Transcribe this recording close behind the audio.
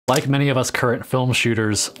Like many of us current film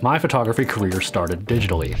shooters, my photography career started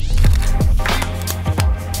digitally.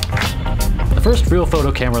 The first real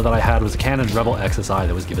photo camera that I had was a Canon Rebel XSI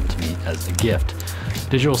that was given to me as a gift.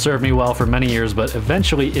 Digital served me well for many years, but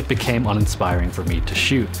eventually it became uninspiring for me to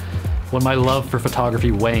shoot. When my love for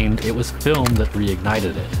photography waned, it was film that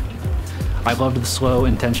reignited it. I loved the slow,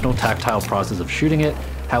 intentional, tactile process of shooting it,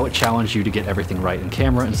 how it challenged you to get everything right in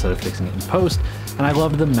camera instead of fixing it in post, and I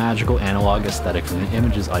loved the magical analog aesthetic from the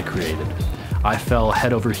images I created. I fell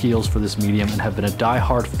head over heels for this medium and have been a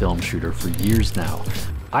die-hard film shooter for years now.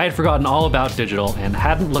 I had forgotten all about digital and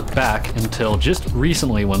hadn't looked back until just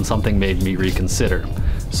recently when something made me reconsider.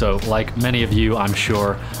 So like many of you, I'm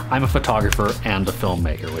sure, I'm a photographer and a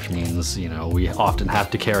filmmaker, which means, you know, we often have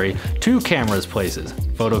to carry two cameras places,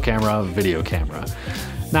 photo camera, video camera.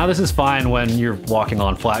 Now this is fine when you're walking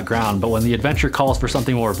on flat ground, but when the adventure calls for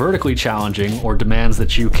something more vertically challenging or demands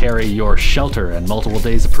that you carry your shelter and multiple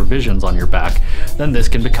days of provisions on your back, then this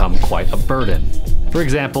can become quite a burden. For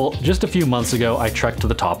example, just a few months ago, I trekked to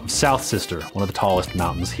the top of South Sister, one of the tallest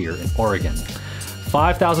mountains here in Oregon.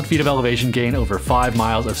 5,000 feet of elevation gain over 5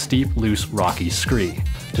 miles of steep, loose, rocky scree.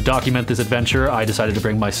 To document this adventure, I decided to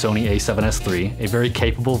bring my Sony a7S III, a very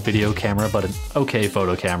capable video camera but an okay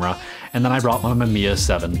photo camera, and then I brought my Mamiya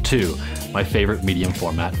 7 II, my favorite medium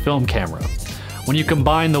format film camera. When you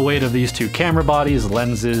combine the weight of these two camera bodies,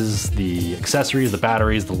 lenses, the accessories, the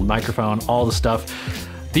batteries, the microphone, all the stuff,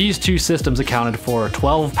 these two systems accounted for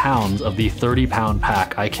 12 pounds of the 30-pound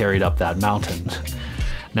pack I carried up that mountain.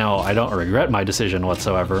 Now, I don't regret my decision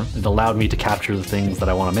whatsoever. It allowed me to capture the things that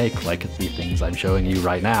I want to make, like the things I'm showing you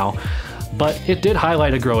right now, but it did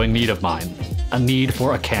highlight a growing need of mine, a need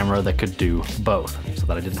for a camera that could do both, so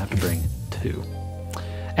that I didn't have to bring two.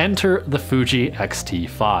 Enter the Fuji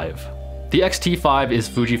X-T5. The X-T5 is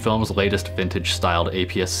Fujifilm's latest vintage-styled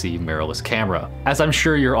APS-C mirrorless camera. As I'm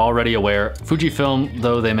sure you're already aware, Fujifilm,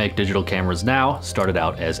 though they make digital cameras now, started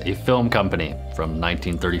out as a film company. From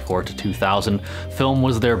 1934 to 2000, film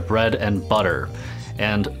was their bread and butter.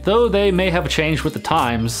 And though they may have changed with the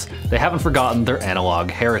times, they haven't forgotten their analog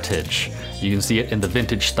heritage. You can see it in the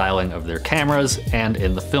vintage styling of their cameras and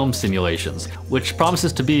in the film simulations, which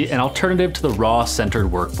promises to be an alternative to the raw-centered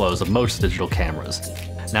workflows of most digital cameras.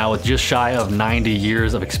 Now, with just shy of 90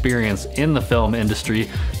 years of experience in the film industry,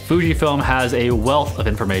 Fujifilm has a wealth of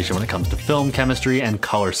information when it comes to film chemistry and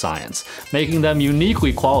color science, making them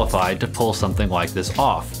uniquely qualified to pull something like this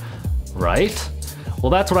off. Right? Well,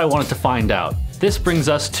 that's what I wanted to find out. This brings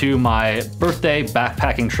us to my birthday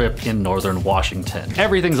backpacking trip in northern Washington.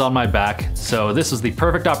 Everything's on my back, so this was the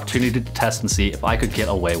perfect opportunity to test and see if I could get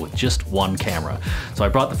away with just one camera. So I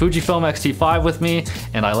brought the Fujifilm X-T5 with me,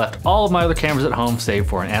 and I left all of my other cameras at home save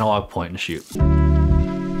for an analog point and shoot.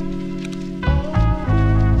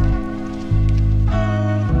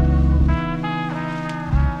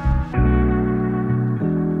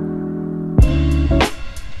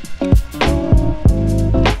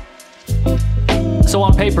 So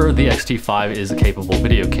on paper, the X-T5 is a capable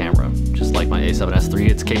video camera. Just like my a7S III,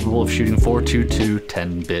 it's capable of shooting 422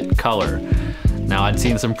 10-bit color. Now, I'd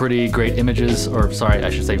seen some pretty great images, or sorry, I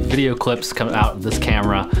should say video clips coming out of this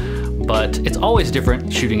camera, but it's always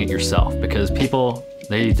different shooting it yourself because people,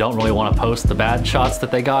 they don't really want to post the bad shots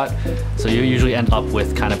that they got, so you usually end up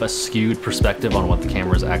with kind of a skewed perspective on what the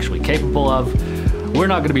camera is actually capable of. We're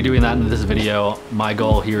not going to be doing that in this video. My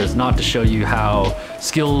goal here is not to show you how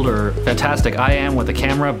skilled or fantastic I am with the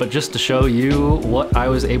camera, but just to show you what I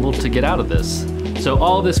was able to get out of this. So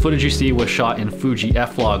all of this footage you see was shot in Fuji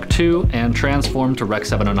F-Log 2 and transformed to Rec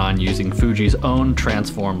 709 using Fuji's own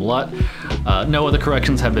transform LUT. No other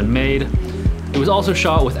corrections have been made. It was also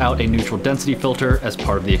shot without a neutral density filter as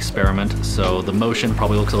part of the experiment, so the motion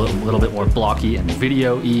probably looks a little bit more blocky and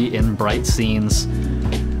video-y in bright scenes.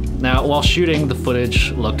 Now, while shooting, the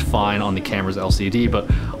footage looked fine on the camera's LCD, but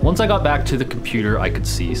once I got back to the computer, I could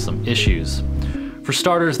see some issues. For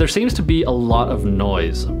starters, there seems to be a lot of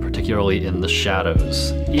noise, particularly in the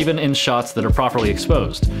shadows, even in shots that are properly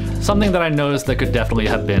exposed. Something that I noticed that could definitely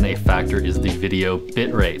have been a factor is the video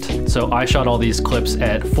bitrate. So I shot all these clips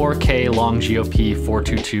at 4K long GOP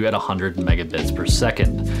 422 at 100 megabits per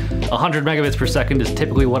second. 100 megabits per second is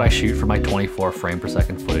typically what I shoot for my 24 frame per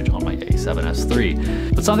second footage on my a7S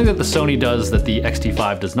III. But something that the Sony does that the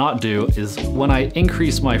X-T5 does not do is when I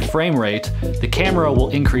increase my frame rate, the camera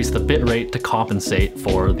will increase the bitrate to compensate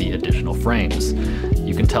for the additional frames.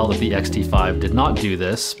 You can tell that the X-T5 did not do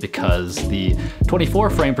this because the 24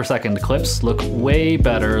 frame per second clips look way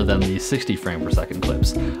better than the 60 frame per second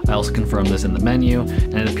clips. I also confirmed this in the menu,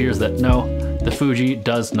 and it appears that no, the Fuji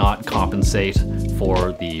does not compensate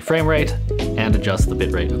for the frame rate and adjust the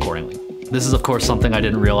bitrate accordingly. This is of course something I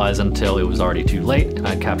didn't realize until it was already too late and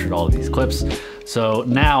I captured all of these clips. So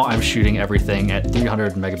now I'm shooting everything at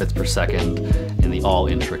 300 megabits per second in the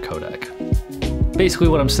all-intra codec. Basically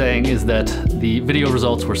what I'm saying is that the video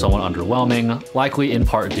results were somewhat underwhelming, likely in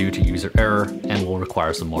part due to user error, and will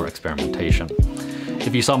require some more experimentation.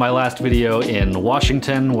 If you saw my last video in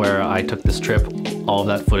Washington where I took this trip, all of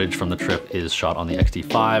that footage from the trip is shot on the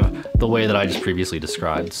XT5 the way that I just previously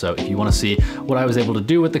described. So if you want to see what I was able to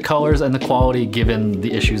do with the colors and the quality given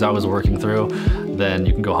the issues I was working through, then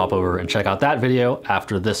you can go hop over and check out that video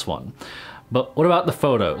after this one. But what about the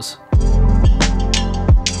photos?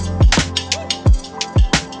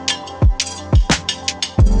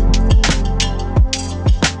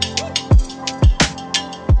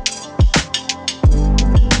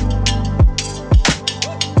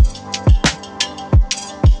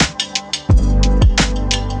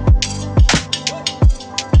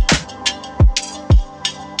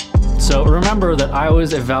 So remember that I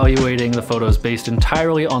was evaluating the photos based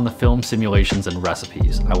entirely on the film simulations and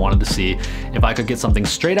recipes. I wanted to see if I could get something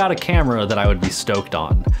straight out of camera that I would be stoked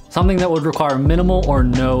on. Something that would require minimal or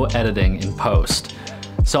no editing in post.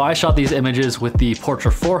 So I shot these images with the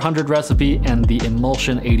Portra 400 recipe and the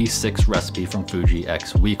Emulsion 86 recipe from Fuji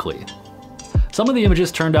X Weekly. Some of the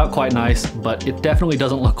images turned out quite nice, but it definitely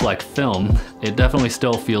doesn't look like film. It definitely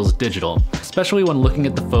still feels digital. Especially when looking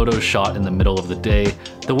at the photos shot in the middle of the day,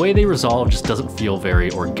 the way they resolve just doesn't feel very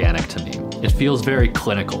organic to me. It feels very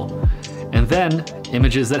clinical. And then,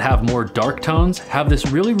 images that have more dark tones have this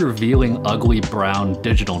really revealing ugly brown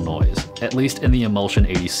digital noise, at least in the Emulsion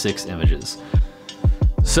 86 images.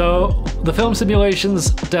 So, the film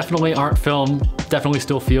simulations definitely aren't film, definitely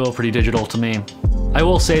still feel pretty digital to me. I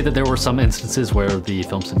will say that there were some instances where the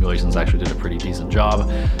film simulations actually did a pretty decent job.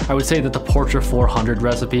 I would say that the Portra 400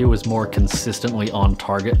 recipe was more consistently on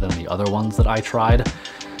target than the other ones that I tried.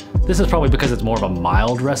 This is probably because it's more of a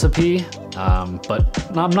mild recipe,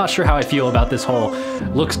 but I'm not sure how I feel about this whole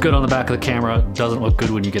looks good on the back of the camera, doesn't look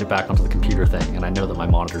good when you get it back onto the computer thing, and I know that my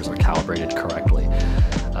monitors are calibrated correctly.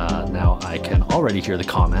 Now I can already hear the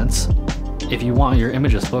comments. If you want your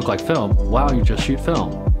images to look like film, why don't you just shoot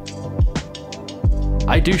film?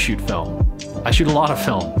 I do shoot film. I shoot a lot of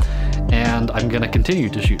film, and I'm gonna continue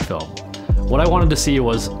to shoot film. What I wanted to see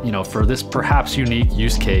was, for this perhaps unique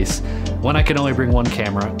use case, when I can only bring one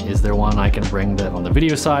camera, is there one I can bring that on the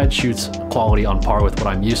video side shoots quality on par with what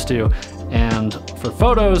I'm used to, and for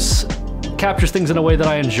photos, captures things in a way that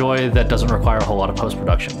I enjoy that doesn't require a whole lot of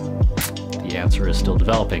post-production? The answer is still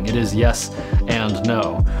developing. It is yes and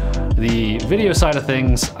no. The video side of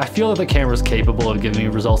things, I feel that the camera is capable of giving me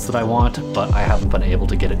results that I want, but I haven't been able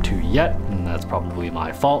to get it to yet, and that's probably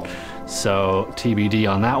my fault. So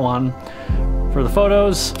TBD on that one. For the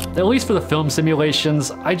photos, at least for the film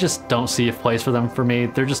simulations, I just don't see a place for them for me.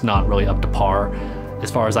 They're just not really up to par. As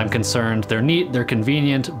far as I'm concerned, they're neat, they're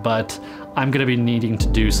convenient, but I'm gonna be needing to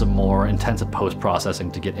do some more intensive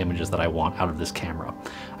post-processing to get images that I want out of this camera.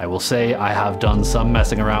 I will say I have done some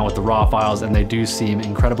messing around with the raw files and they do seem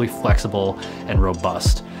incredibly flexible and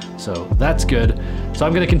robust. So that's good. So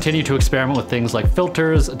I'm gonna continue to experiment with things like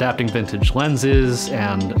filters, adapting vintage lenses,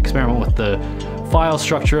 and experiment with the file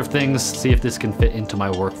structure of things, see if this can fit into my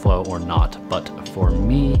workflow or not. But for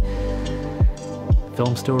me,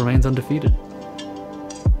 film still remains undefeated.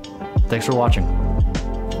 Thanks for watching.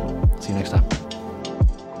 See you next time.